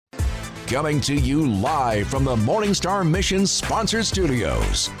Coming to you live from the Morning Star Mission sponsored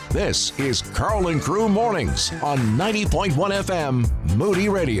studios. This is Carl and Crew Mornings on 90.1 FM Moody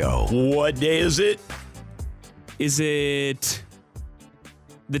Radio. What day is it? Is it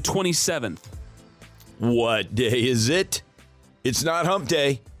the 27th? What day is it? It's not Hump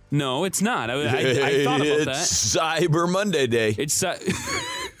Day. No, it's not. I thought about that. It's Cyber Monday Day. It's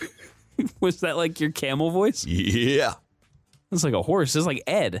was that like your camel voice? Yeah. It's like a horse. It's like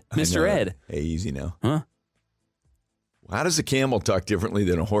Ed, Mr. Ed. Hey, easy now. Huh? How does a camel talk differently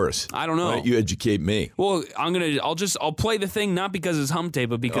than a horse? I don't know. Why don't you educate me? Well, I'll play the thing not because it's Hump Day,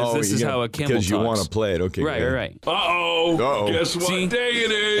 but because this is how a camel talks. Because you want to play it. Okay. Right. Uh-oh. Guess what day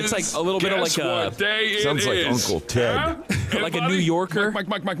it is? It's like a little bit of like what day it sounds like is? Uncle Ted. Huh? like a New Yorker.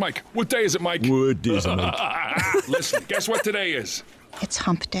 Mike. What day is it, Mike? What day is it, Mike? Listen, guess what today is? It's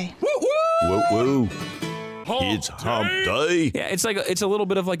Hump Day. Woo. Hump It's Hump Day. Yeah, it's a little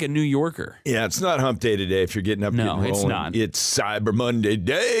bit of like a New Yorker. Yeah, it's not Hump Day today if you're getting up. No, getting it's rolling. not. It's Cyber Monday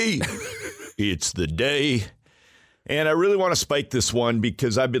Day. It's the day. And I really want to spike this one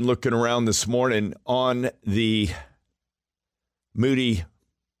because I've been looking around this morning on the Moody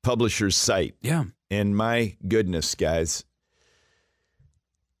Publishers site. Yeah. And my goodness, guys,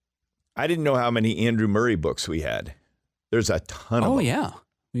 I didn't know how many Andrew Murray books we had. There's a ton of them. Oh, yeah.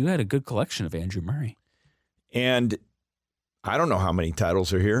 We had a good collection of Andrew Murray. And I don't know how many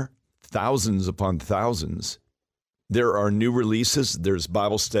titles are here. Thousands upon thousands. There are new releases. There's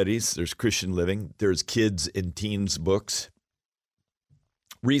Bible studies. There's Christian living. There's kids and teens books.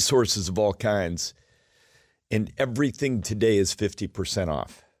 Resources of all kinds. And everything today is 50%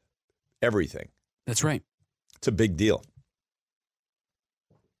 off. Everything. That's right. It's a big deal.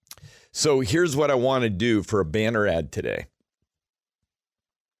 So here's what I want to do for a banner ad today.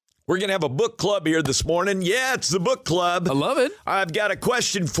 We're going to have a book club here this morning. Yeah, it's the book club. I love it. I've got a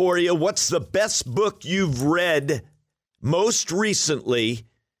question for you. What's the best book you've read most recently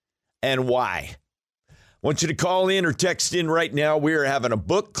and why? I want you to call in or text in right now. We're having a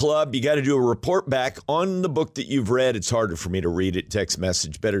book club. You got to do a report back on the book that you've read. It's harder for me to read it, text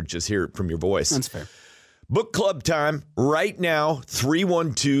message. Better just hear it from your voice. That's fair. Book club time right now,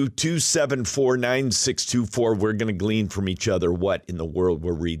 312-274-9624. We're going to glean from each other what in the world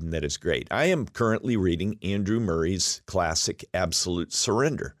we're reading that is great. I am currently reading Andrew Murray's classic Absolute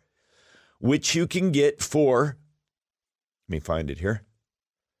Surrender, which you can get for, let me find it here,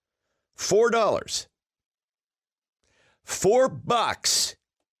 $4. $4.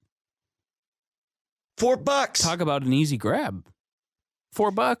 $4. Talk about an easy grab.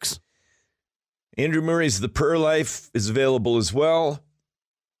 $4. Andrew Murray's The Prayer Life is available as well.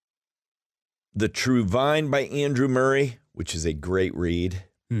 The True Vine by Andrew Murray, which is a great read.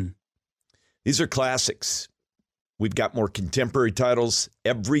 These are classics. We've got more contemporary titles.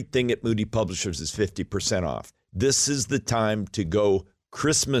 Everything at Moody Publishers is 50% off. This is the time to go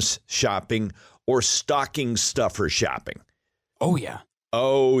Christmas shopping or stocking stuffer shopping. Oh, yeah.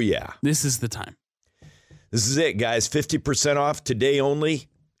 Oh, yeah. This is the time. This is it, guys. 50% off today only.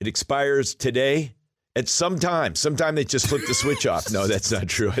 It expires today at some time. Sometime they just flip the switch off. No, that's not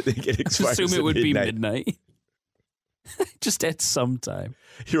true. I think it expires I assume it would midnight. be midnight. Just at some time.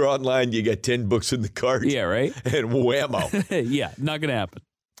 You're online, you got 10 books in the cart. Yeah, right? And whammo. Yeah, not going to happen.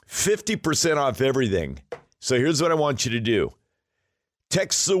 50% off everything. So here's what I want you to do.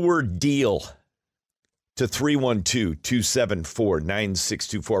 Text the word deal to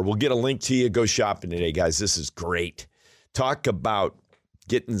 312-274-9624. We'll get a link to you. Go shopping today, guys. This is great. Talk about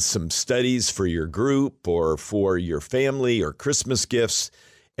getting some studies for your group or for your family or Christmas gifts.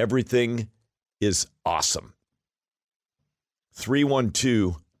 Everything is awesome.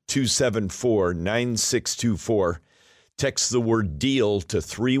 312-274-9624. Text the word deal to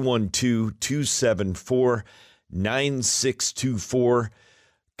 312-274-9624.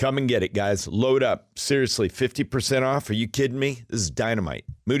 Come and get it, guys. Load up. Seriously, 50% off. Are you kidding me? This is dynamite.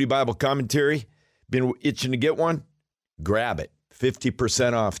 Moody Bible Commentary. Been itching to get one? Grab it.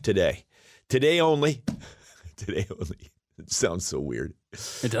 50% off today. Today only. Today only. It sounds so weird.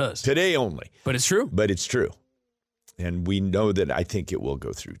 It does. Today only. But it's true. But it's true. And we know that I think it will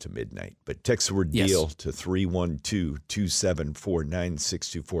go through to midnight. But text the word deal to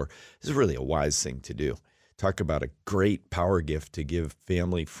 312-274-9624. This is really a wise thing to do. Talk about a great power gift to give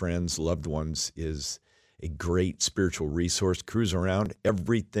family, friends, loved ones is a great spiritual resource. Cruise around.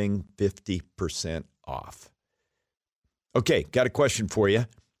 Everything 50% off. Okay, got a question for you.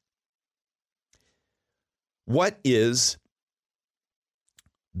 What is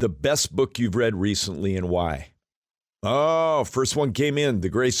the best book you've read recently and why? Oh, first one came in, The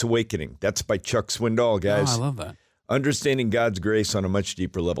Grace Awakening. That's by Chuck Swindoll, guys. Oh, I love that. Understanding God's Grace on a Much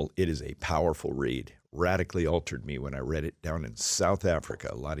Deeper Level. It is a powerful read. Radically altered me when I read it down in South Africa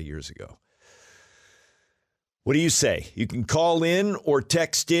a lot of years ago. What do you say? You can call in or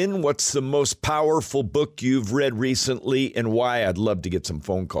text in. What's the most powerful book you've read recently and why? I'd love to get some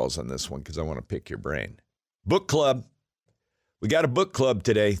phone calls on this one because I want to pick your brain. Book club. We got a book club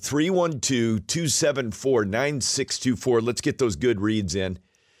today. 312-274-9624. Let's get those good reads in.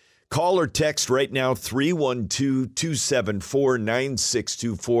 Call or text right now,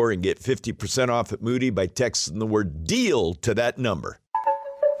 312-274-9624, and get 50% off at Moody by texting the word DEAL to that number.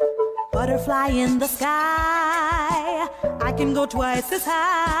 Butterfly in the sky, I can go twice as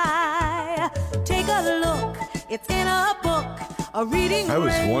high. Take a look, it's in a book, a reading I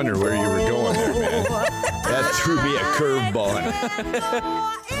was rainbow. wondering where you were going there, man. That threw me a curveball.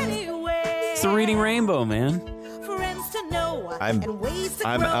 It's the Reading Rainbow, man. I'm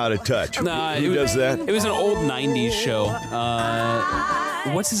out of touch. Nah, Who does that? It was an old 90s show.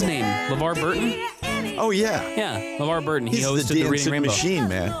 What's his name? LeVar Burton? Oh, yeah. Yeah, LeVar Burton. He He's hosted the the Reading dancing Rainbow. machine,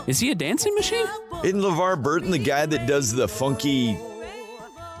 man. Is he a dancing machine? Isn't LeVar Burton the guy that does the funky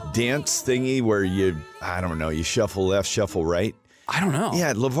dance thingy where you shuffle left, shuffle right? I don't know.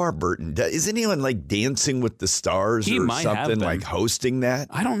 Yeah, LeVar Burton. Isn't he on like Dancing with the Stars He or might have something, been. like hosting that?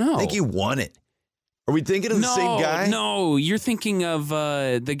 I don't know. I think he won it. Are we thinking of the same guy? No, you're thinking of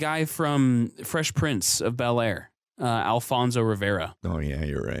the guy from Fresh Prince of Bel-Air, Alfonso Rivera. Oh, yeah,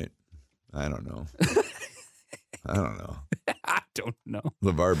 you're right. I don't know. I don't know.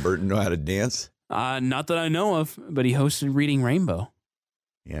 LeVar Burton know how to dance? Not that I know of, but he hosted Reading Rainbow.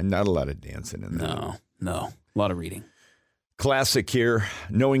 Yeah, not a lot of dancing in there. No. A lot of reading. Classic here.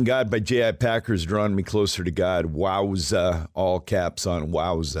 Knowing God by J.I. Packer's drawn me closer to God. Wowza. All caps on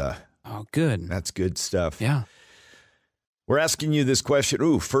wowza. Oh, good. That's good stuff. Yeah. We're asking you this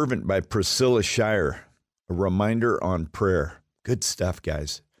question. Fervent by Priscilla Shire. A reminder on prayer. Good stuff,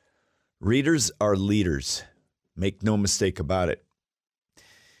 guys. Readers are leaders. Make no mistake about it.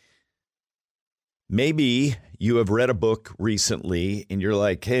 Maybe you have read a book recently and you're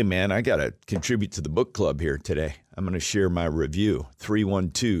like, hey, man, I got to contribute to the book club here today. I'm going to share my review.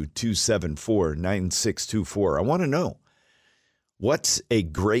 312-274-9624. I want to know, what's a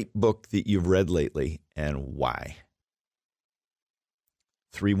great book that you've read lately and why?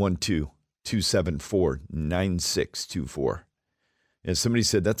 312-274-9624. And somebody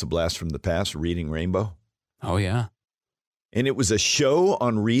said that's a blast from the past, Reading Rainbow. Oh, yeah. And it was a show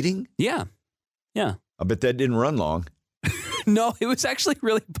on reading? Yeah. Yeah. I bet that didn't run long. No, it was actually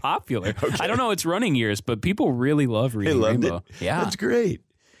really popular. Okay. I don't know its running years, but people really love Reading Rainbow. It. Yeah. That's great.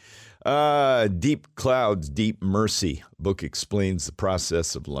 Deep Clouds, Deep Mercy book explains the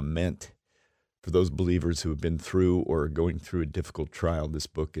process of lament. For those believers who have been through or are going through a difficult trial, this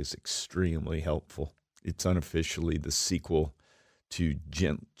book is extremely helpful. It's unofficially the sequel to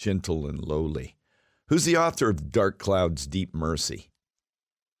Gentle and Lowly. Who's the author of Dark Clouds, Deep Mercy?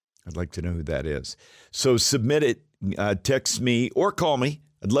 I'd like to know who that is. So submit it, text me or call me.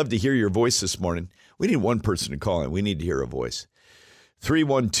 I'd love to hear your voice this morning. We need one person to call in. We need to hear a voice.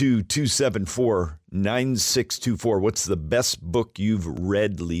 312-274-9624. What's the best book you've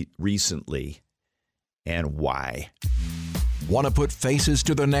read recently and why? Want to put faces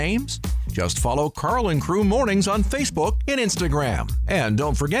to the names? Just follow Carl and Crew Mornings on Facebook and Instagram. And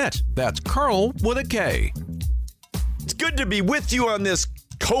don't forget, that's Carl with a K. It's good to be with you on this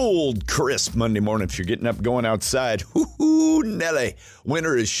cold, crisp Monday morning. If you're getting up, going outside, Nelly,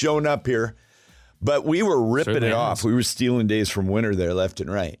 winter has shown up here. But we were ripping it off. We were stealing days from winter there left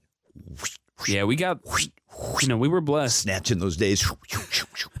and right. Yeah, we got, we were blessed. Snatching those days.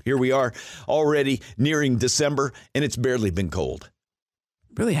 Here we are already nearing December, and it's barely been cold.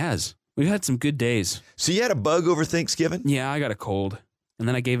 It really has. We've had some good days. So you had a bug over Thanksgiving? Yeah, I got a cold, and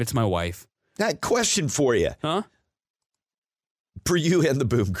then I gave it to my wife. That question for you. Huh? For you and the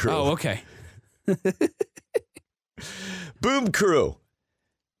Boom Crew. Oh, okay. Boom Crew.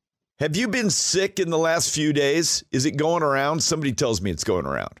 Have you been sick in the last few days? Is it going around? Somebody tells me it's going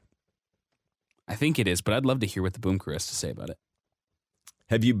around. I think it is, but I'd love to hear what the Boom Crew has to say about it.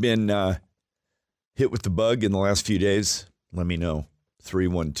 Have you been hit with the bug in the last few days? Let me know.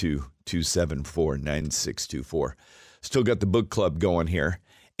 312-274-9624. Still got the book club going here.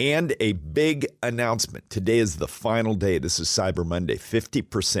 And a big announcement. Today is the final day. This is Cyber Monday.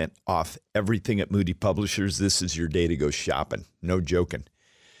 50% off everything at Moody Publishers. This is your day to go shopping. No joking.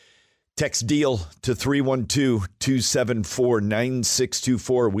 Text DEAL to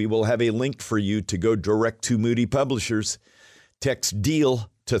 312-274-9624. We will have a link for you to go direct to Moody Publishers. Text DEAL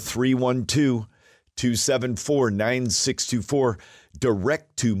to 312-274-9624.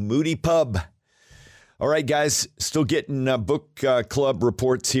 Direct to Moody Pub. All right, guys, still getting book club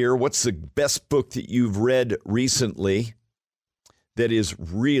reports here. What's the best book that you've read recently that is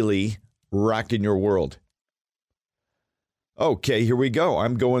really rocking your world? Okay, here we go.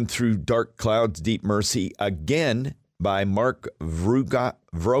 I'm going through Dark Clouds, Deep Mercy again by Mark Vroegop.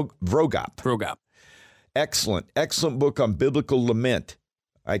 Excellent book on biblical lament.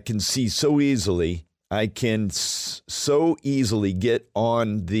 I can so easily get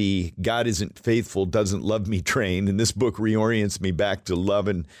on the God isn't faithful, doesn't love me train. And this book reorients me back to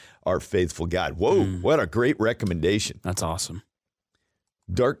loving our faithful God. Whoa, what a great recommendation. That's awesome.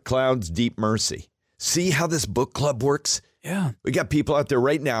 Dark Clouds, Deep Mercy. See how this book club works? Yeah. We got people out there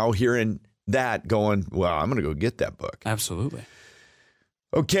right now hearing that going, well, I'm going to go get that book. Absolutely.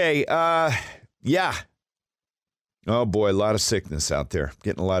 Okay. Yeah. Oh, boy, a lot of sickness out there.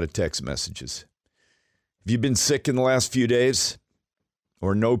 Getting a lot of text messages. Have you been sick in the last few days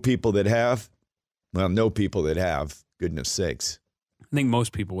or know people that have? Well, know people that have. Goodness sakes. I think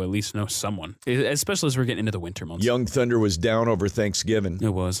most people will at least know someone, especially as we're getting into the winter months. Young Thunder was down over Thanksgiving.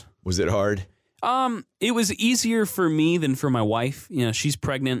 It was. Was it hard? It was easier for me than for my wife. You know, she's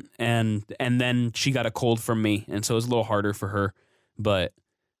pregnant and then she got a cold from me, and so it was a little harder for her. But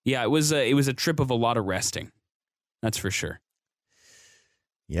yeah, it was a trip of a lot of resting. That's for sure.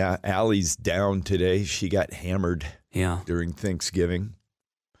 Yeah, Allie's down today. She got hammered during Thanksgiving.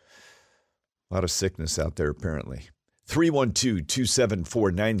 A lot of sickness out there, apparently.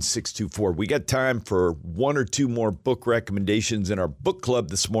 312-274-9624. We got time for one or two more book recommendations in our book club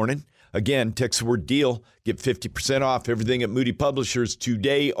this morning. Again, text the word deal. Get 50% off everything at Moody Publishers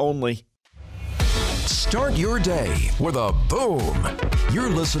today only. Start your day with a boom. You're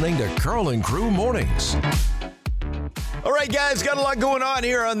listening to Carl and Crew Mornings. All right, guys, got a lot going on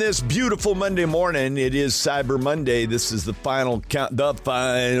here on this beautiful Monday morning. It is Cyber Monday. This is the final countdown.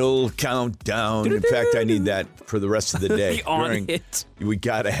 In fact, I need that for the rest of the day. We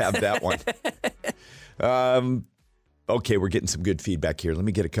got to have that one. Okay, we're getting some good feedback here. Let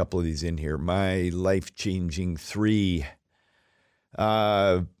me get a couple of these in here. My life-changing 3.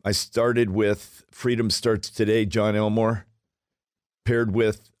 I started with Freedom Starts Today, John Elmore, paired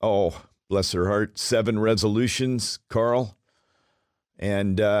with, bless her heart, 7 Resolutions, Carl,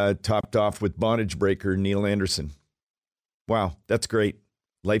 and topped off with Bondage Breaker, Neil Anderson. Wow, that's great.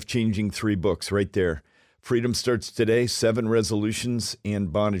 Life-changing 3 books right there. Freedom Starts Today, 7 Resolutions,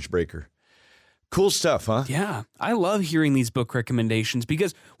 and Bondage Breaker. Cool stuff, huh? Yeah, I love hearing these book recommendations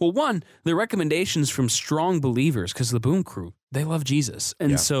because, well, one, they're recommendations from strong believers because the Boom Crew, they love Jesus.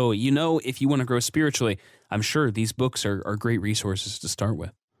 And so, if you want to grow spiritually, I'm sure these books are great resources to start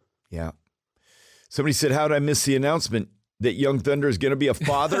with. Yeah. Somebody said, how did I miss the announcement that Young Thunder is going to be a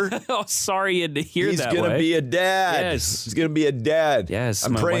father? Oh, sorry you had to hear that. He's going to be a dad. Yes. He's going to be a dad. Yes.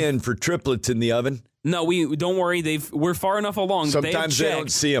 I'm praying for triplets in the oven. No, don't worry. We're far enough along. Sometimes they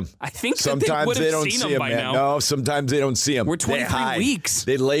don't see them. I think sometimes they don't see them by now. No, sometimes they don't see them. We're 23 weeks.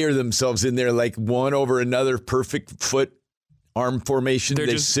 They layer themselves in there like one over another, perfect foot arm formation.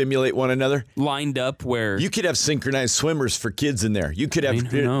 They simulate one another. Lined up where you could have synchronized swimmers for kids in there. You could have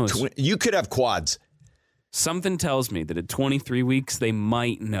who knows? You could have quads. Something tells me that at 23 weeks they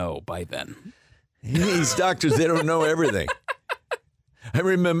might know by then. These doctors, they don't know everything. I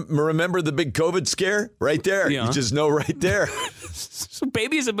remember the big COVID scare right there. Yeah. You just know right there. So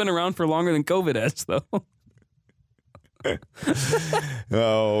babies have been around for longer than COVID has, though.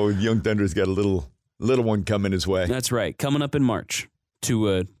 Oh, Young Thunder's got a little one coming his way. That's right. Coming up in March.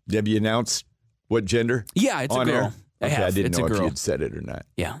 Have you announced what gender? Yeah, it's a girl. Okay, I didn't know if you had said it or not.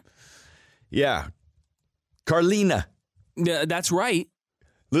 Yeah. Yeah. Carlina. Yeah, that's right.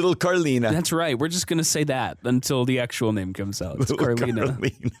 Little Carlina. That's right. We're just going to say that until the actual name comes out. It's Carlina.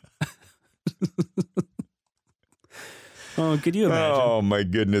 Oh, could you imagine? Oh, my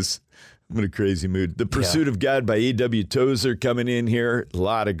goodness. I'm in a crazy mood. The Pursuit of God by A.W. Tozer coming in here. A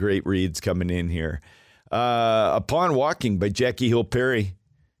lot of great reads coming in here. Upon Walking by Jackie Hill Perry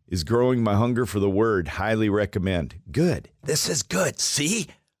is growing my hunger for the word. Highly recommend. Good. This is good. See?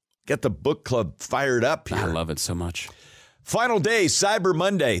 Got the book club fired up here. I love it so much. Final day, Cyber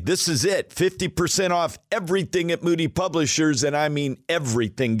Monday. This is it. 50% off everything at Moody Publishers, and I mean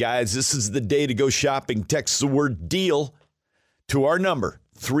everything, guys. This is the day to go shopping. Text the word DEAL to our number,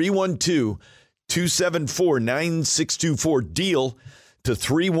 312-274-9624. DEAL to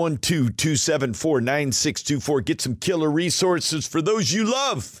 312-274-9624. Get some killer resources for those you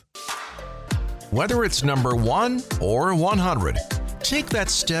love. Whether it's number 1 or 100, take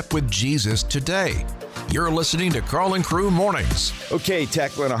that step with Jesus today. You're listening to Carl and Crew Mornings. Okay,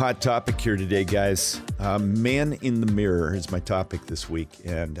 tackling a hot topic here today, guys. Man in the Mirror is my topic this week,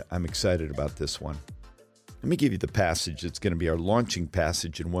 and I'm excited about this one. Let me give you the passage. It's going to be our launching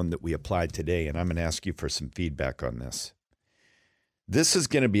passage and one that we applied today, and I'm going to ask you for some feedback on this. This is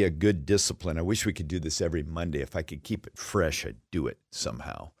going to be a good discipline. I wish we could do this every Monday. If I could keep it fresh, I'd do it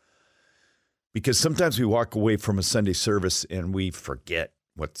somehow. Because sometimes we walk away from a Sunday service and we forget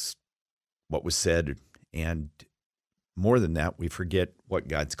what was said, and more than that, we forget what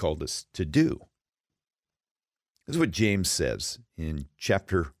God's called us to do. This is what James says in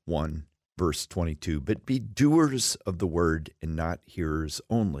chapter 1, verse 22. But be doers of the word and not hearers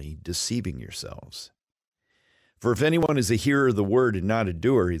only, deceiving yourselves. For if anyone is a hearer of the word and not a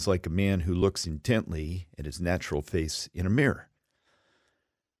doer, he's like a man who looks intently at his natural face in a mirror.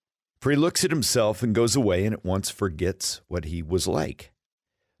 For he looks at himself and goes away and at once forgets what he was like.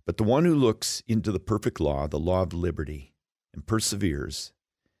 But the one who looks into the perfect law, the law of liberty, and perseveres,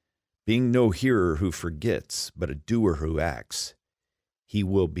 being no hearer who forgets, but a doer who acts, he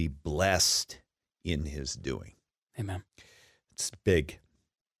will be blessed in his doing. Amen. It's big.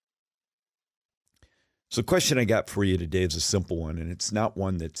 So the question I got for you today is a simple one, and it's not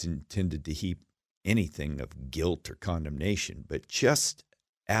one that's intended to heap anything of guilt or condemnation, but just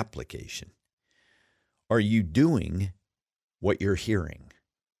application. Are you doing what you're hearing?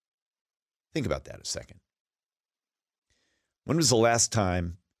 Think about that a second. When was the last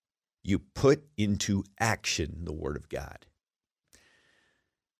time you put into action the Word of God?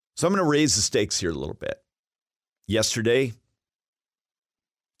 So I'm going to raise the stakes here a little bit. Yesterday,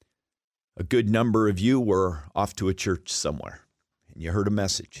 a good number of you were off to a church somewhere, and you heard a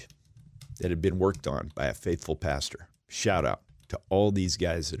message that had been worked on by a faithful pastor. Shout out to all these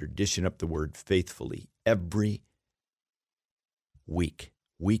guys that are dishing up the Word faithfully every week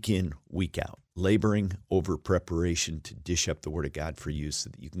in, week out, laboring over preparation to dish up the Word of God for you so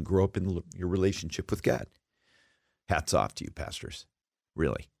that you can grow up in your relationship with God. Hats off to you, pastors.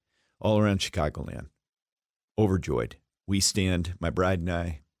 Really. All around Chicagoland. Overjoyed. We stand, my bride and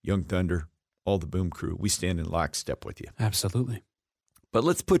I, Young Thunder, all the Boom crew, we stand in lockstep with you. Absolutely. But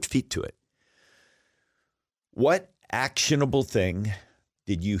let's put feet to it. What actionable thing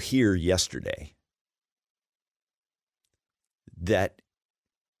did you hear yesterday that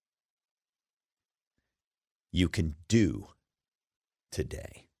you can do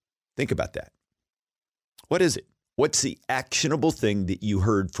today? Think about that. What is it? What's the actionable thing that you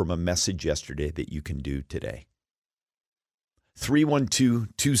heard from a message yesterday that you can do today?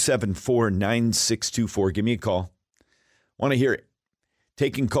 312-274-9624. Give me a call. Want to hear it.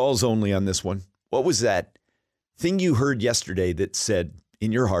 Taking calls only on this one. What was that thing you heard yesterday that said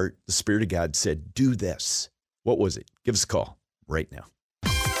in your heart, the Spirit of God said, do this? What was it? Give us a call right now.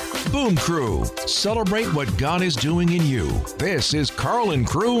 Boom Crew, celebrate what God is doing in you. This is Carl and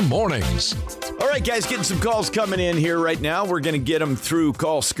Crew Mornings. All right, guys, getting some calls coming in here right now. We're going to get them through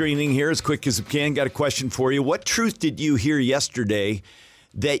call screening here as quick as we can. Got a question for you. What truth did you hear yesterday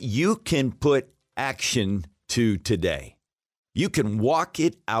that you can put action to today? You can walk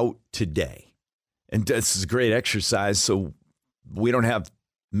it out today. And this is a great exercise, so we don't have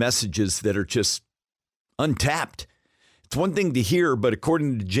messages that are just untapped. It's one thing to hear, but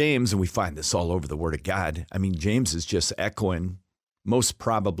according to James, and we find this all over the Word of God, I mean, James is just echoing most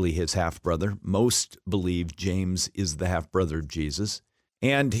probably his half-brother. Most believe James is the half-brother of Jesus.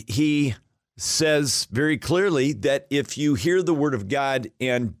 And he says very clearly that if you hear the Word of God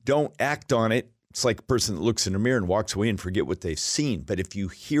and don't act on it, it's like a person that looks in a mirror and walks away and forget what they've seen. But if you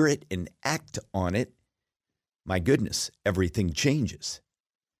hear it and act on it, my goodness, everything changes.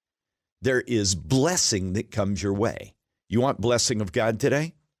 There is blessing that comes your way. You want blessing of God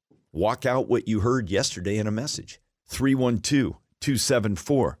today? Walk out what you heard yesterday in a message.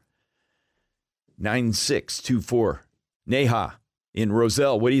 312-274-9624. Neha in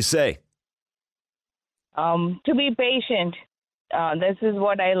Roselle, what do you say? To be patient. This is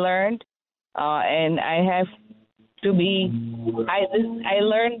what I learned. And I have to be, I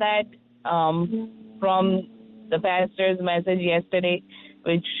learned that from the pastor's message yesterday,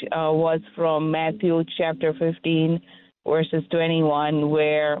 which was from Matthew chapter 15, verses 21,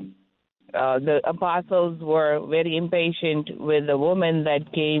 where the apostles were very impatient with the woman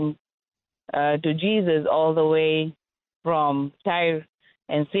that came to Jesus all the way from Tyre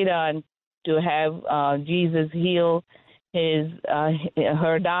and Sidon to have Jesus heal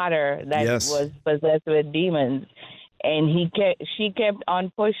her daughter that was possessed with demons. And she kept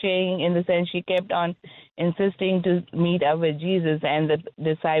on pushing, in the sense she kept on insisting to meet up with Jesus, and the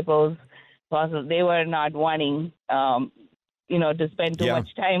disciples, they were not wanting, to spend too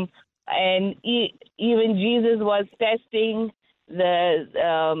much time. And even Jesus was testing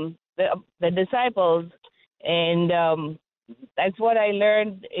the disciples, and that's what I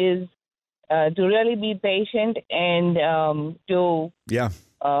learned is to really be patient and to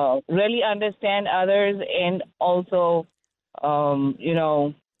really understand others, and also,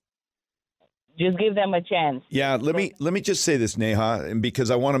 just give them a chance. Yeah, let me just say this, Neha, and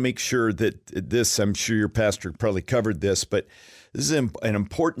because I want to make sure that this, I'm sure your pastor probably covered this, but this is an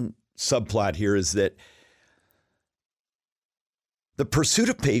important subplot here, is that the pursuit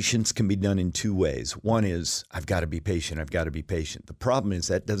of patience can be done in two ways. One is, I've got to be patient. I've got to be patient. The problem is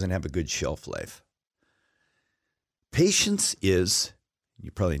that doesn't have a good shelf life. Patience is,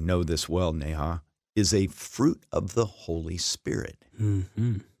 you probably know this well, Neha, is a fruit of the Holy Spirit.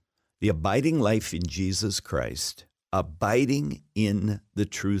 Mm-hmm. The abiding life in Jesus Christ, abiding in the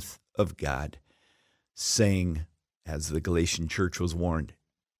truth of God, saying, as the Galatian church was warned,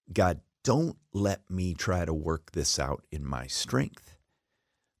 God, don't let me try to work this out in my strength,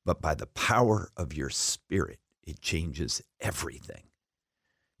 but by the power of your Spirit, it changes everything.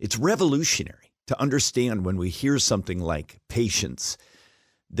 It's revolutionary to understand when we hear something like patience,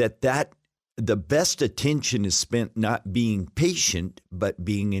 that the best attention is spent not being patient, but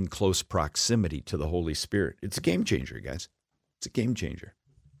being in close proximity to the Holy Spirit. It's a game changer, guys. It's a game changer.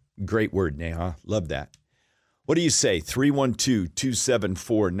 Great word, Neha. Love that. What do you say?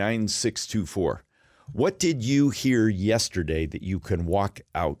 312-274-9624. What did you hear yesterday that you can walk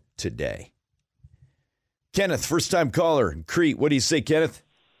out today? Kenneth, first-time caller in Crete. What do you say, Kenneth?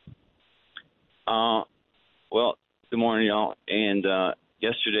 Well, good morning, y'all. And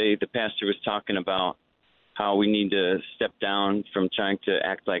yesterday, the pastor was talking about how we need to step down from trying to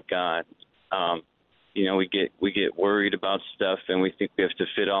act like God. We get worried about stuff, and we think we have to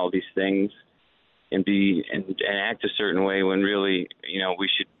fit all these things and act a certain way, when really, we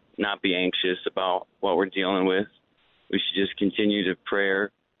should not be anxious about what we're dealing with. We should just continue in prayer,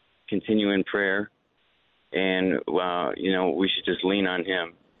 and we should just lean on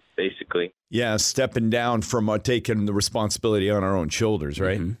Him, basically. Yeah, stepping down from taking the responsibility on our own shoulders,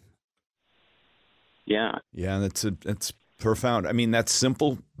 right? Mm-hmm. Yeah. Yeah, that's profound. I mean, that's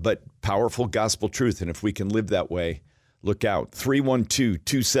simple but powerful gospel truth. And if we can live that way, look out.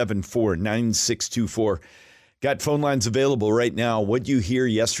 312-274-9624. Got phone lines available right now. What did you hear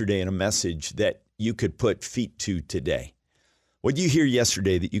yesterday in a message that you could put feet to today? What did you hear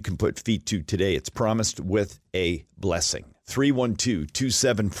yesterday that you can put feet to today? It's promised with a blessing.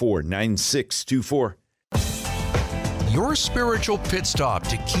 312-274-9624. Your spiritual pit stop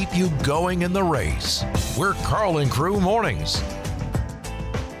to keep you going in the race. We're Carl and Crew Mornings.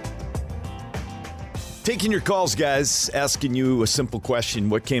 Taking your calls, guys, asking you a simple question.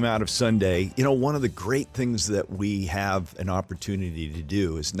 What came out of Sunday? One of the great things that we have an opportunity to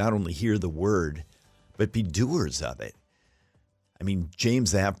do is not only hear the word, but be doers of it. I mean,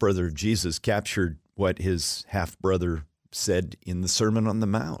 James, the half-brother of Jesus, captured what his half-brother said in the Sermon on the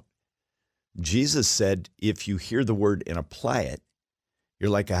Mount. Jesus said, if you hear the word and apply it, you're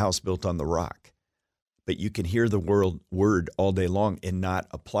like a house built on the rock. But you can hear the word all day long and not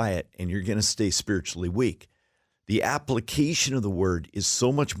apply it, and you're going to stay spiritually weak. The application of the word is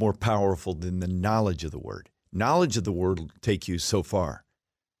so much more powerful than the knowledge of the word. Knowledge of the word will take you so far.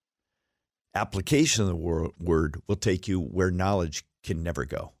 Application of the word will take you where knowledge can never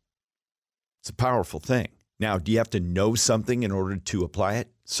go. It's a powerful thing. Now, do you have to know something in order to apply it?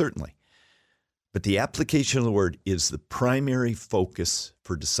 Certainly. But the application of the word is the primary focus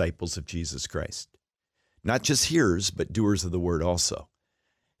for disciples of Jesus Christ. Not just hearers, but doers of the word also.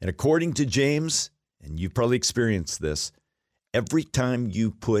 And according to James, and you've probably experienced this, every time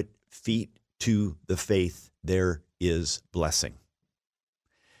you put feet to the faith, there is blessing.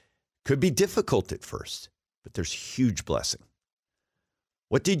 Could be difficult at first, but there's huge blessing.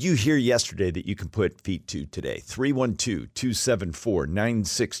 What did you hear yesterday that you can put feet to today?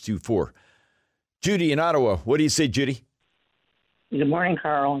 312-274-9624. Judy in Ottawa. What do you say, Judy? Good morning,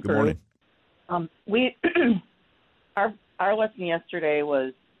 Carl. Good morning. Our lesson yesterday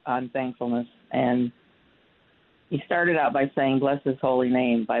was on thankfulness, and he started out by saying, bless his holy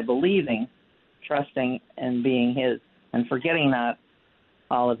name, by believing, trusting, and being his, and forgetting not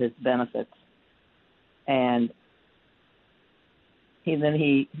all of his benefits. And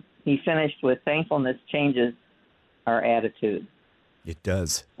he finished with thankfulness changes our attitude. It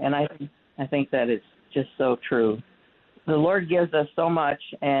does. And I think that is just so true. The Lord gives us so much,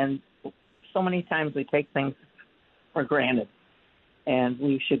 and so many times we take things for granted, and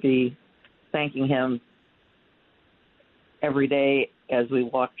we should be thanking him every day as we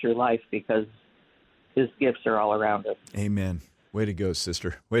walk through life, because his gifts are all around us. Amen. Way to go,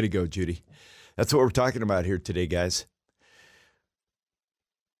 sister. Way to go, Judy. That's what we're talking about here today, guys.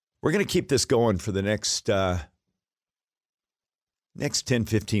 We're going to keep this going for the next next 10,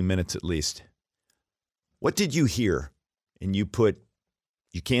 15 minutes at least. What did you hear? And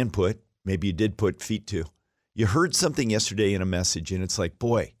maybe you did put feet to. You heard something yesterday in a message, and it's like,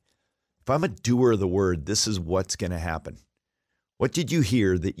 boy, if I'm a doer of the word, this is what's going to happen. What did you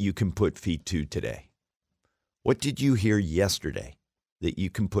hear that you can put feet to today? What did you hear yesterday that you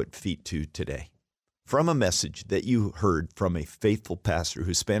can put feet to today? From a message that you heard from a faithful pastor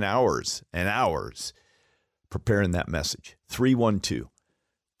who spent hours and hours preparing that message.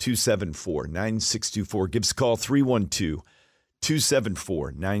 312-274-9624. Give us a call,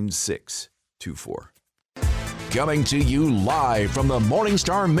 312-274-9624. Coming to you live from the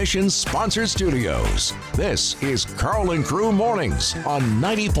Morningstar Mission Sponsored Studios. This is Carl and Crew Mornings on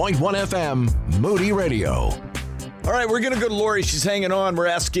 90.1 FM, Moody Radio. All right, we're going to go to Lori. She's hanging on. We're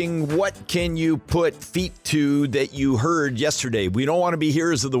asking, what can you put feet to that you heard yesterday? We don't want to be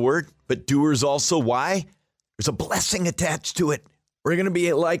hearers of the word, but doers also. Why? There's a blessing attached to it. We're going to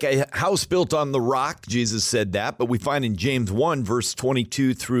be like a house built on the rock. Jesus said that, but we find in James 1, verse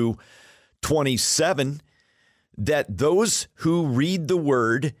 22 through 27, that those who read the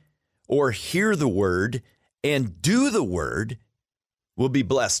word or hear the word and do the word will be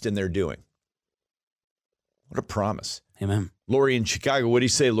blessed in their doing. What a promise. Amen. Lori in Chicago, what do you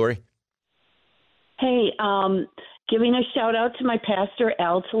say, Lori? Hey, giving a shout out to my pastor,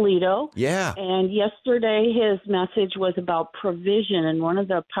 Al Toledo. Yeah. And yesterday his message was about provision. And one of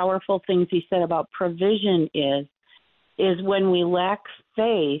the powerful things he said about provision is when we lack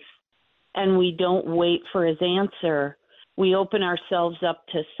faith and we don't wait for his answer, we open ourselves up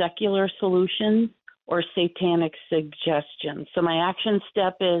to secular solutions or satanic suggestions. So my action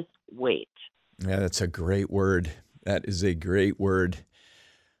step is wait. Yeah, that's a great word. That is a great word.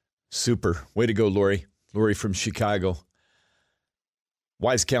 Super. Way to go, Lori. Lori from Chicago.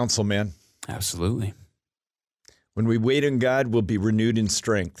 Wise counsel, man. Absolutely. When we wait on God, we'll be renewed in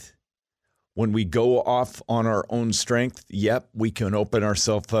strength. When we go off on our own strength, we can open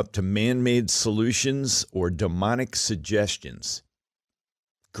ourselves up to man-made solutions or demonic suggestions.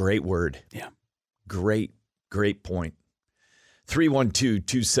 Great word. Yeah. Great point.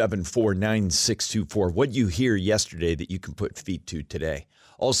 312-274-9624. What did you hear yesterday that you can put feet to today?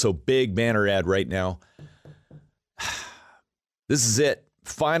 Also, big banner ad right now. This is it.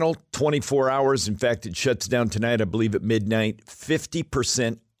 Final 24 hours. In fact, it shuts down tonight, I believe, at midnight.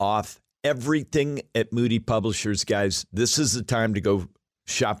 50% off everything at Moody Publishers, guys. This is the time to go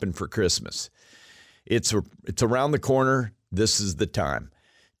shopping for Christmas. It's around the corner. This is the time.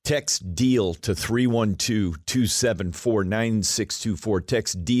 Text DEAL to 312-274-9624.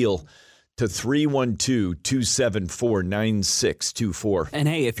 Text DEAL to 312-274-9624. And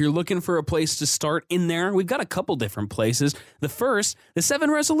hey, if you're looking for a place to start in there, we've got a couple different places. The first, The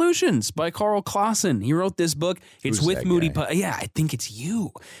 7 Resolutions by Carl Clausen. He wrote this book. It's Who's with that Moody. guy? Yeah, I think it's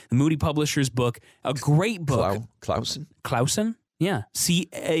you. The Moody Publishers book. A great book. Clausen? Clausen? Yeah.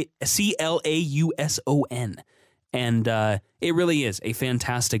 Clauson. And it really is a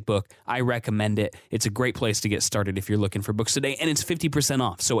fantastic book. I recommend it. It's a great place to get started if you're looking for books today. And it's 50%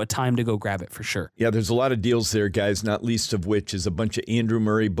 off, so a time to go grab it for sure. Yeah, there's a lot of deals there, guys, not least of which is a bunch of Andrew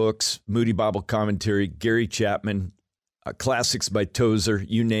Murray books, Moody Bible Commentary, Gary Chapman, classics by Tozer,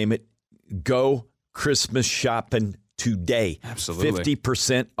 you name it. Go Christmas shopping today. Absolutely.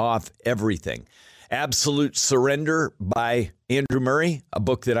 50% off everything. Absolute Surrender by Andrew Murray, a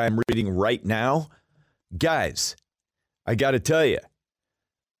book that I'm reading right now. Guys, I got to tell you,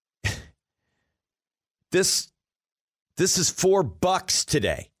 this is $4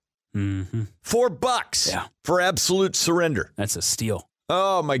 today. Mm-hmm. $4 for Absolute Surrender. That's a steal.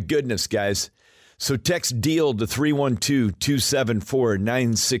 Oh, my goodness, guys. So text DEAL to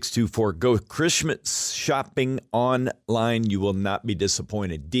 312-274-9624. Go Christmas shopping online. You will not be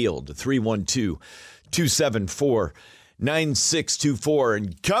disappointed. DEAL to 312-274-9624.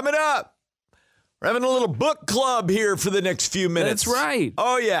 And coming up, we're having a little book club here for the next few minutes. That's right.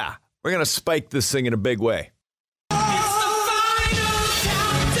 Oh, yeah. We're going to spike this thing in a big way.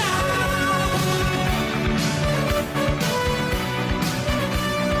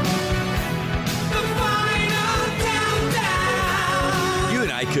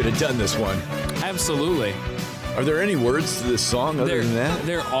 Could have done this one. Absolutely. Are there any words to this song other than that?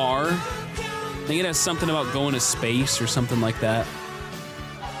 There are. I think it has something about going to space or something like that.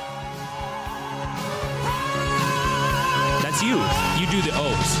 That's you. You do the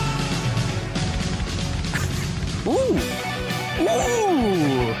O's. Ooh.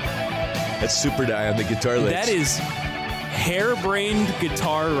 Ooh. That's Super Die on the guitar licks. That is harebrained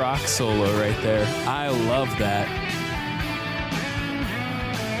guitar rock solo right there. I love that.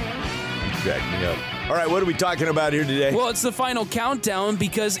 Crack me up. All right, what are we talking about here today? Well, it's the final countdown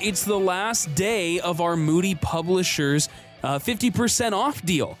because it's the last day of our Moody Publishers 50% off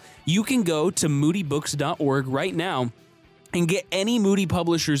deal. You can go to moodybooks.org right now and get any Moody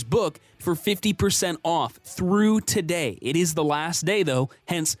Publishers book for 50% off through today. It is the last day, though,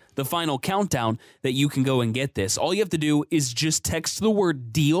 hence the final countdown that you can go and get this. All you have to do is just text the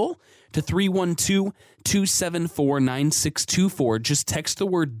word DEAL to 312-274-9624. Just text the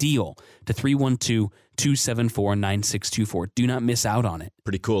word DEAL to 312-274-9624. Do not miss out on it.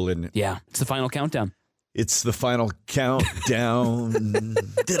 Pretty cool, isn't it? Yeah, it's the final countdown. It's the final countdown.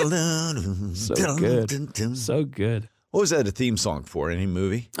 So good. So good. What was that a theme song for? Any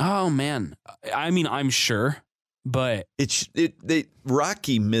movie? Oh, man. I mean, I'm sure, but...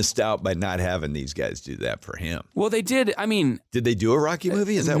 Rocky missed out by not having these guys do that for him. Well, they did. I mean... Did they do a Rocky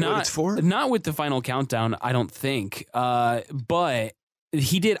movie? Is that what it's for? Not with the final countdown, I don't think. But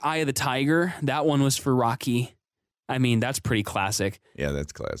he did Eye of the Tiger. That one was for Rocky. I mean, that's pretty classic. Yeah,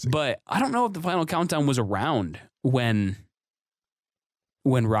 that's classic. But I don't know if the final countdown was around when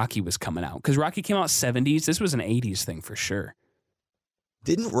Rocky was coming out. Because Rocky came out 70s. This was an 80s thing for sure.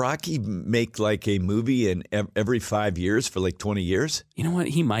 Didn't Rocky make like a movie in every 5 years for like 20 years? You know what?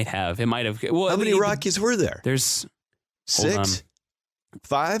 He might have. It might have. Well, how many Rockies were there? There's 6?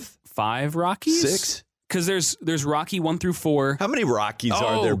 5? 5 Rockies? 6? Because there's Rocky 1 through 4. How many Rockies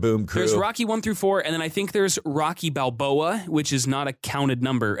are there, Boom Crew? There's Rocky 1 through 4, and then I think there's Rocky Balboa, which is not a counted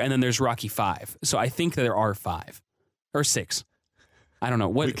number, and then there's Rocky 5. So I think there are 5 or 6. I don't know.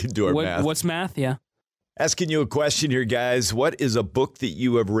 We can do our math. What's math? Yeah. Asking you a question here, guys. What is a book that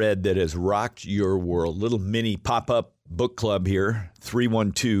you have read that has rocked your world? Little mini pop-up book club here,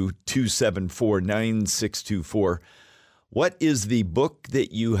 312-274-9624. What is the book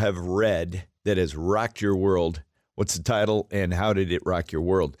that you have read that has rocked your world? What's the title and how did it rock your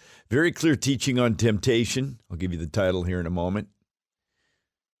world? Very Clear Teaching on Temptation. I'll give you the title here in a moment.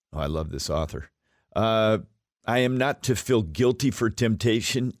 Oh, I love this author. I Am Not to Feel Guilty for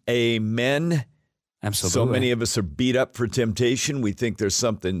Temptation. Amen. Absolutely. So many of us are beat up for temptation. We think there's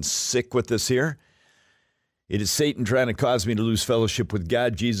something sick with us here. It is Satan trying to cause me to lose fellowship with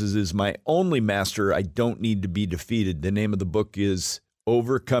God. Jesus is my only master. I don't need to be defeated. The name of the book is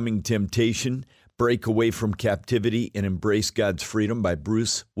Overcoming Temptation, Break Away from Captivity, and Embrace God's Freedom by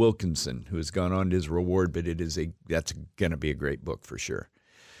Bruce Wilkinson, who has gone on to his reward, but that's going to be a great book for sure.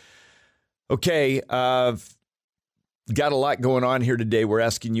 Okay, got a lot going on here today. We're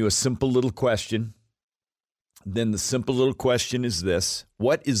asking you a simple little question. Then the simple little question is this.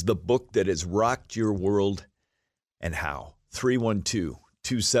 What is the book that has rocked your world and how?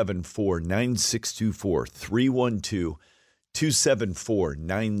 312-274-9624.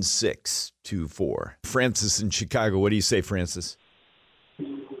 312-274-9624. Francis in Chicago. What do you say, Francis?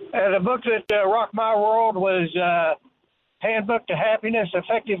 The book that rocked my world was Handbook to Happiness,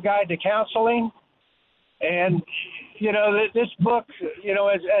 Effective Guide to Counseling. And, you know, this book, you know,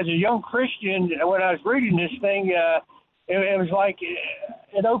 as a young Christian, when I was reading this thing, it was like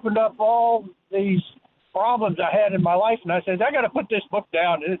it opened up all these problems I had in my life. And I said, I got to put this book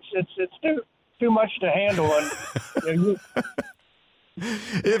down. It's too much to handle. And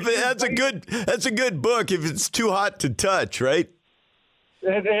that's a good book if it's too hot to touch, right?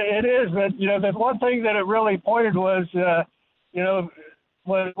 It is, but you know, the one thing that it really pointed was, you know,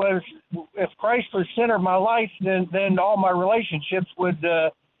 was if Christ was center of my life, then all my relationships would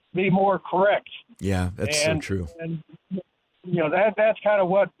be more correct. Yeah, that's so true. And you know, that's kind of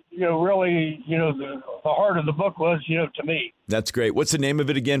what, you know, really, you know, the heart of the book was, you know, to me. That's great. What's the name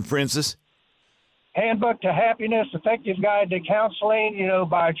of it again, Francis? Handbook to Happiness, Effective Guide to Counseling, you know,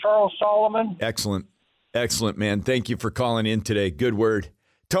 by Charles Solomon. Excellent. Excellent, man. Thank you for calling in today. Good word.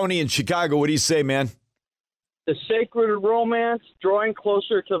 Tony in Chicago, what do you say, man? The Sacred Romance, Drawing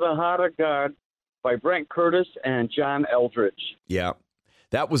Closer to the Heart of God by Brent Curtis and John Eldridge. Yeah.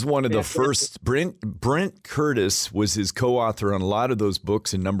 That was one of the first. Brent Curtis was his co-author on a lot of those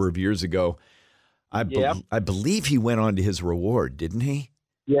books a number of years ago. I believe he went on to his reward, didn't he?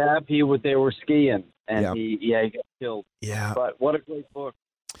 Yeah, they were skiing, and he got killed. Yeah. But what a great book.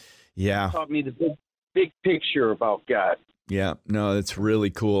 Yeah. It taught me the big picture about God. Yeah, no, that's really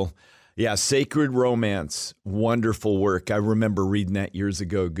cool. Yeah, Sacred Romance, wonderful work. I remember reading that years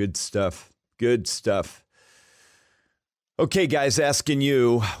ago. Good stuff. Good stuff. Okay, guys, asking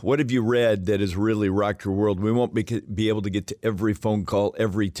you, what have you read that has really rocked your world? We won't be able to get to every phone call,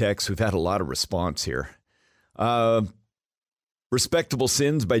 every text. We've had a lot of response here. Respectable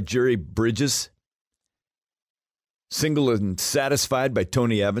Sins by Jerry Bridges. Single and Satisfied by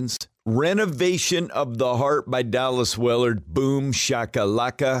Tony Evans. Renovation of the Heart by Dallas Willard. Boom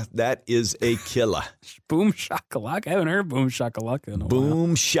Shakalaka. That is a killer. Boom Shakalaka. I haven't heard Boom Shakalaka in a while.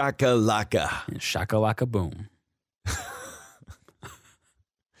 Boom Shakalaka. Shakalaka boom.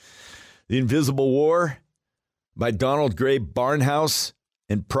 The Invisible War by Donald Gray Barnhouse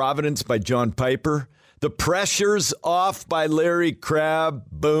and Providence by John Piper. The Pressure's Off by Larry Crabb.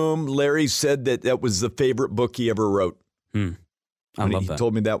 Boom. Larry said that was the favorite book he ever wrote. I love that. He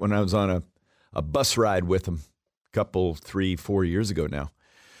told me that when I was on a bus ride with him a couple, 3-4 years ago now.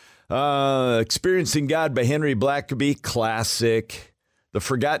 Experiencing God by Henry Blackaby. Classic. The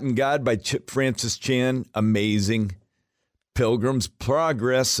Forgotten God by Francis Chan. Amazing. Pilgrim's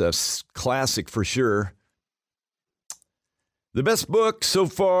Progress, a classic for sure. The best book so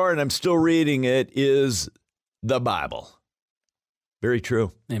far, and I'm still reading it, is the Bible. Very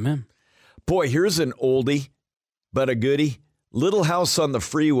true. Amen. Boy, here's an oldie, but a goodie. Little House on the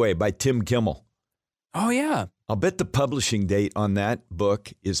Freeway by Tim Kimmel. Oh, yeah. I'll bet the publishing date on that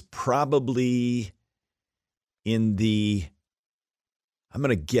book is probably I'm going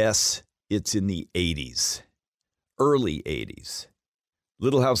to guess it's in the 80s. Early 80s.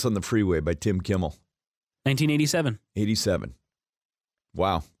 Little House on the Freeway by Tim Kimmel. 1987. 87.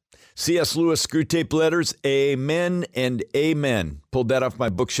 Wow. C.S. Lewis, Screwtape Letters, Amen and Amen. Pulled that off my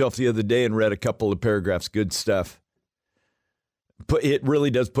bookshelf the other day and read a couple of paragraphs. Good stuff. It really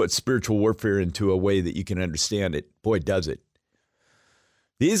does put spiritual warfare into a way that you can understand it. Boy, does it.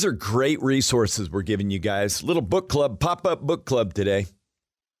 These are great resources we're giving you guys. Little book club, pop-up book club today.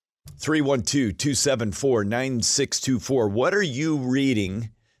 312-274-9624. What are you reading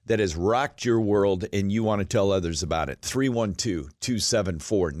that has rocked your world and you want to tell others about it?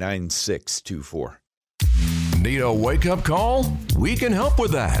 312-274-9624. Need a wake-up call? We can help with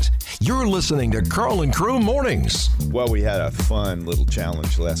that. You're listening to Carl and Crew Mornings. Well, we had a fun little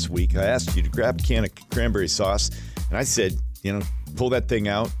challenge last week. I asked you to grab a can of cranberry sauce, and I said, pull that thing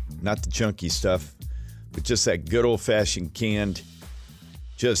out, not the chunky stuff, but just that good old-fashioned canned,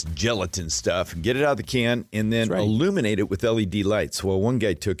 just gelatin stuff, and get it out of the can, and then illuminate it with LED lights. Well, one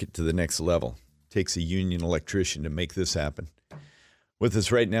guy took it to the next level. Takes a union electrician to make this happen. With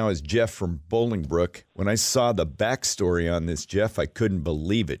us right now is Jeff from Bolingbrook. When I saw the backstory on this, Jeff, I couldn't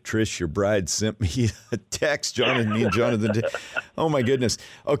believe it. Trish, your bride, sent me a text. Me and Jonathan did. Oh, my goodness.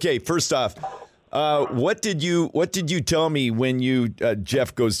 Okay, first off, what did you tell me when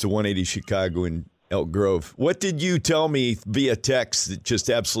Jeff goes to 180 Chicago in Elk Grove? What did you tell me via text that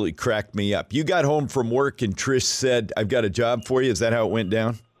just absolutely cracked me up? You got home from work and Trish said, I've got a job for you. Is that how it went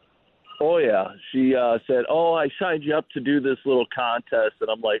down? Oh, yeah. She said, I signed you up to do this little contest. And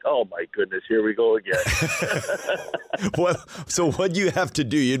I'm like, oh, my goodness, here we go again. Well, so what do you have to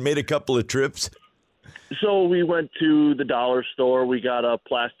do? You'd made a couple of trips? So we went to the dollar store. We got a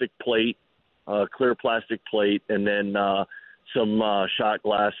plastic plate, a clear plastic plate, and then some shot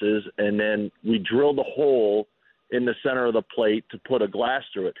glasses. And then we drilled a hole in the center of the plate to put a glass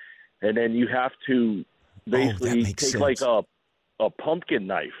through it. And then you have to basically take sense. Like a pumpkin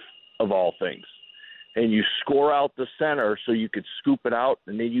knife, of all things, and you score out the center so you could scoop it out,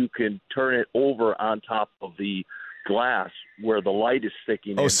 and then you can turn it over on top of the glass where the light is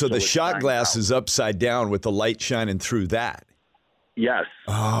sticking in. Oh, so the shot glass is upside down with the light shining through that. Yes.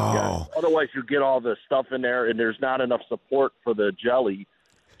 Oh. Yes. Otherwise, you get all the stuff in there, and there's not enough support for the jelly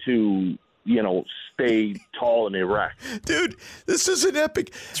to, stay tall and erect. Dude, this is an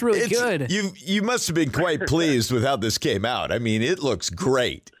epic. It's really good. You must have been quite pleased with how this came out. I mean, it looks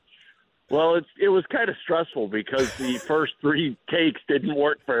great. Well, it was kind of stressful because the first 3 cakes didn't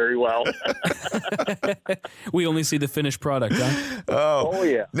work very well. We only see the finished product, huh? Oh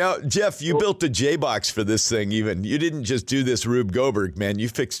yeah. Now, Jeff, you built the J-Box for this thing even. You didn't just do this Rube Goldberg, man. You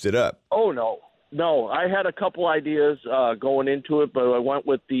fixed it up. Oh, no. No, I had a couple ideas going into it, but I went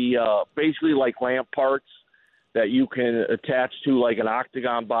with the basically like lamp parts that you can attach to like an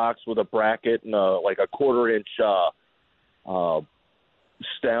octagon box with a bracket and like a 1/4 inch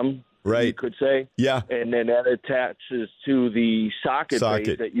stem. Right. You could say. Yeah. And then that attaches to the socket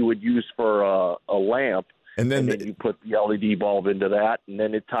base that you would use for a lamp. And then you put the LED bulb into that, and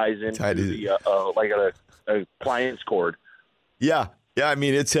then it ties into the like a appliance cord. Yeah. Yeah, I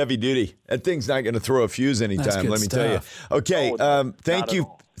mean, it's heavy duty. That thing's not going to throw a fuse anytime, let me tell you. Okay, thank you.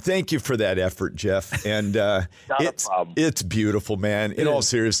 Thank you for that effort, Jeff. And it's beautiful, man. In all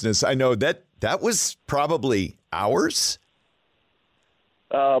seriousness, I know that was probably hours.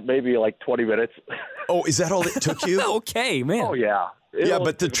 Maybe like 20 minutes. Oh, is that all it took you? Okay, man. Oh, yeah.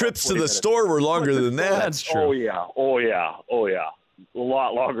 But the trips to the store were longer than that. That's true. Oh, yeah. A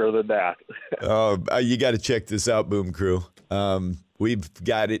lot longer than that. You got to check this out, Boom Crew. We've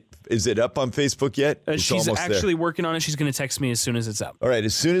got it. Is it up on Facebook yet? She's actually working on it. She's going to text me as soon as it's up. All right.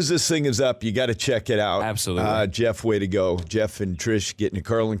 As soon as this thing is up, you got to check it out. Absolutely. Jeff, way to go. Jeff and Trish getting a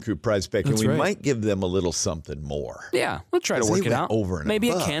Carl and Crew prize pack. That's and we right. might give them a little something more. Yeah, we'll try to work it out. Over and maybe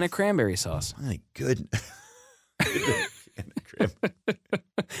above. a can of cranberry sauce. My goodness.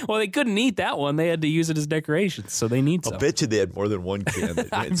 Well, they couldn't eat that one. They had to use it as decorations, so they need some. I'll bet you they had more than one can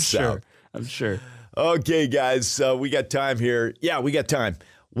that went south. I'm sure. Okay, guys, we got time here. Yeah, we got time.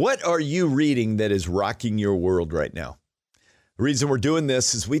 What are you reading that is rocking your world right now? The reason we're doing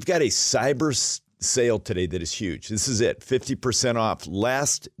this is we've got a cyber sale today that is huge. This is it, 50% off.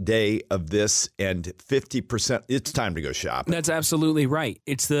 Last day of this and 50%. It's time to go shopping. That's absolutely right.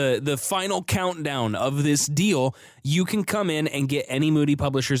 It's the final countdown of this deal. You can come in and get any Moody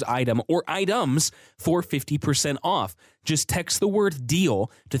Publishers item or items for 50% off. Just text the word DEAL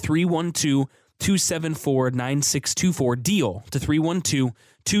to 312-274-9624. DEAL to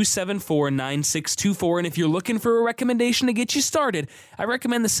 312-274-9624. And if you're looking for a recommendation to get you started, I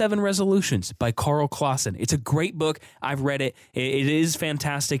recommend The 7 Resolutions by Carl Clausen. It's a great book. I've read it. It is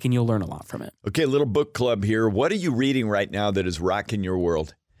fantastic, and you'll learn a lot from it. Okay, little book club here. What are you reading right now that is rocking your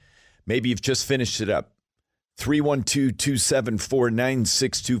world? Maybe you've just finished it up.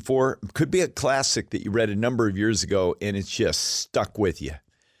 312-274-9624. Could be a classic that you read a number of years ago, and it's just stuck with you.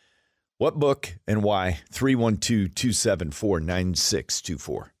 What book and why?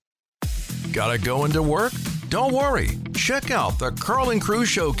 312-274-9624. Gotta go into work? Don't worry. Check out the Carl and Crew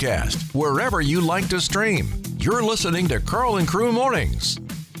Showcast wherever you like to stream. You're listening to Carl and Crew Mornings.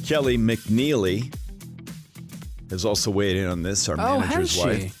 Kelly McNeely has also weighed in on this, our manager's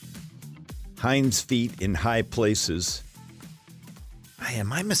wife. Hind's Feet in High Places.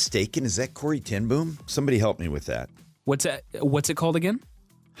 Am I mistaken? Is that Corrie ten Boom? Somebody help me with that. What's it called again?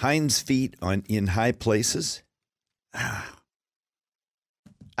 Hind's Feet in High Places. I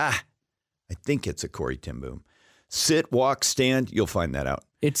think it's a Corrie ten Boom. Sit, walk, stand. You'll find that out.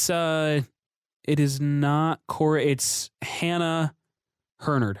 It is not Corrie. It's Hannah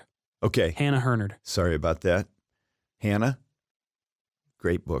Hurnard. Okay. Hannah Hurnard. Sorry about that. Hannah.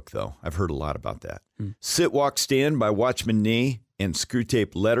 Great book, though. I've heard a lot about that. Sit, Walk, Stand by Watchman Nee and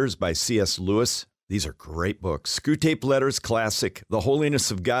Screwtape Letters by C.S. Lewis. These are great books. Screwtape Letters, classic. The Holiness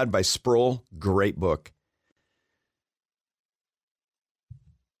of God by Sproul, great book.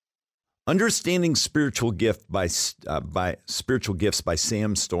 Understanding Spiritual Gifts by Sam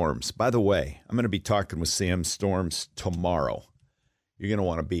Storms. By the way, I'm going to be talking with Sam Storms tomorrow. You're going to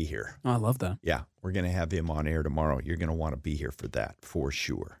want to be here. Oh, I love that. Yeah, we're going to have him on air tomorrow. You're going to want to be here for that, for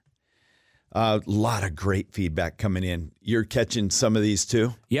sure. A lot of great feedback coming in. You're catching some of these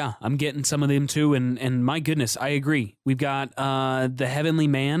too? Yeah, I'm getting some of them too. And my goodness, I agree. We've got The Heavenly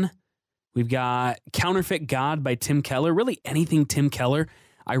Man. We've got Counterfeit God by Tim Keller. Really anything Tim Keller.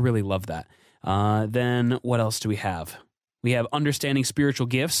 I really love that. Then what else do we have? We have Understanding Spiritual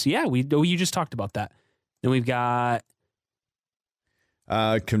Gifts. Yeah, you just talked about that. Then we've got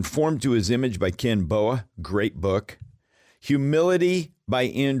Conform to His Image by Ken Boa. Great book. Humility by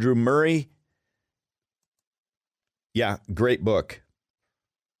Andrew Murray. Yeah, great book.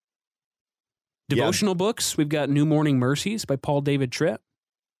 Devotional books. We've got New Morning Mercies by Paul David Tripp.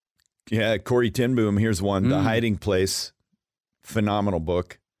 Yeah, Corrie ten Boom. Here's one. The Hiding Place. Phenomenal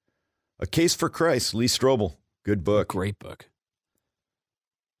book. A Case for Christ, Lee Strobel. Good book. Great book.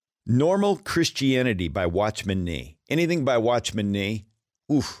 Normal Christianity by Watchman Nee. Anything by Watchman Nee,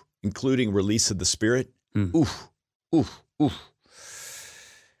 oof, including Release of the Spirit, oof, oof, oof.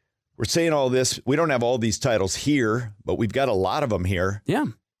 We're saying all this. We don't have all these titles here, but we've got a lot of them here. Yeah.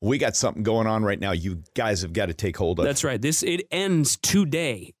 We got something going on right now you guys have got to take hold of. That's right. It ends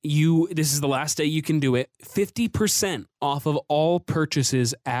today. This is the last day you can do it. 50% off of all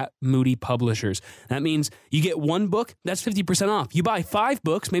purchases at Moody Publishers. That means you get one book, that's 50% off. You buy 5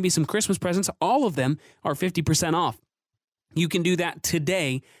 books, maybe some Christmas presents, all of them are 50% off. You can do that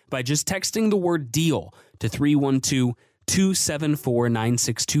today by just texting the word DEAL to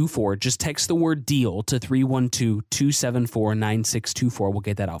 312-274-9624. Just text the word DEAL to 312-274-9624. We'll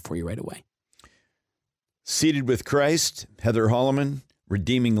get that out for you right away. Seated with Christ, Heather Holloman.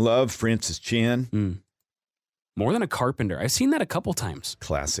 Redeeming Love, Francis Chan. More Than a Carpenter. I've seen that a couple times.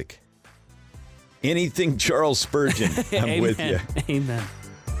 Classic. Anything Charles Spurgeon. I'm with you. Amen.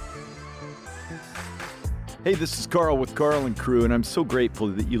 Hey, this is Carl with Carl and Crew, and I'm so grateful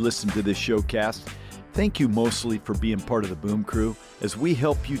that you listened to this showcast. Thank you mostly for being part of the Boom Crew. As we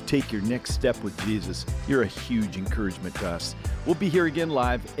help you take your next step with Jesus, you're a huge encouragement to us. We'll be here again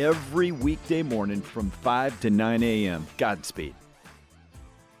live every weekday morning from 5 to 9 a.m. Godspeed.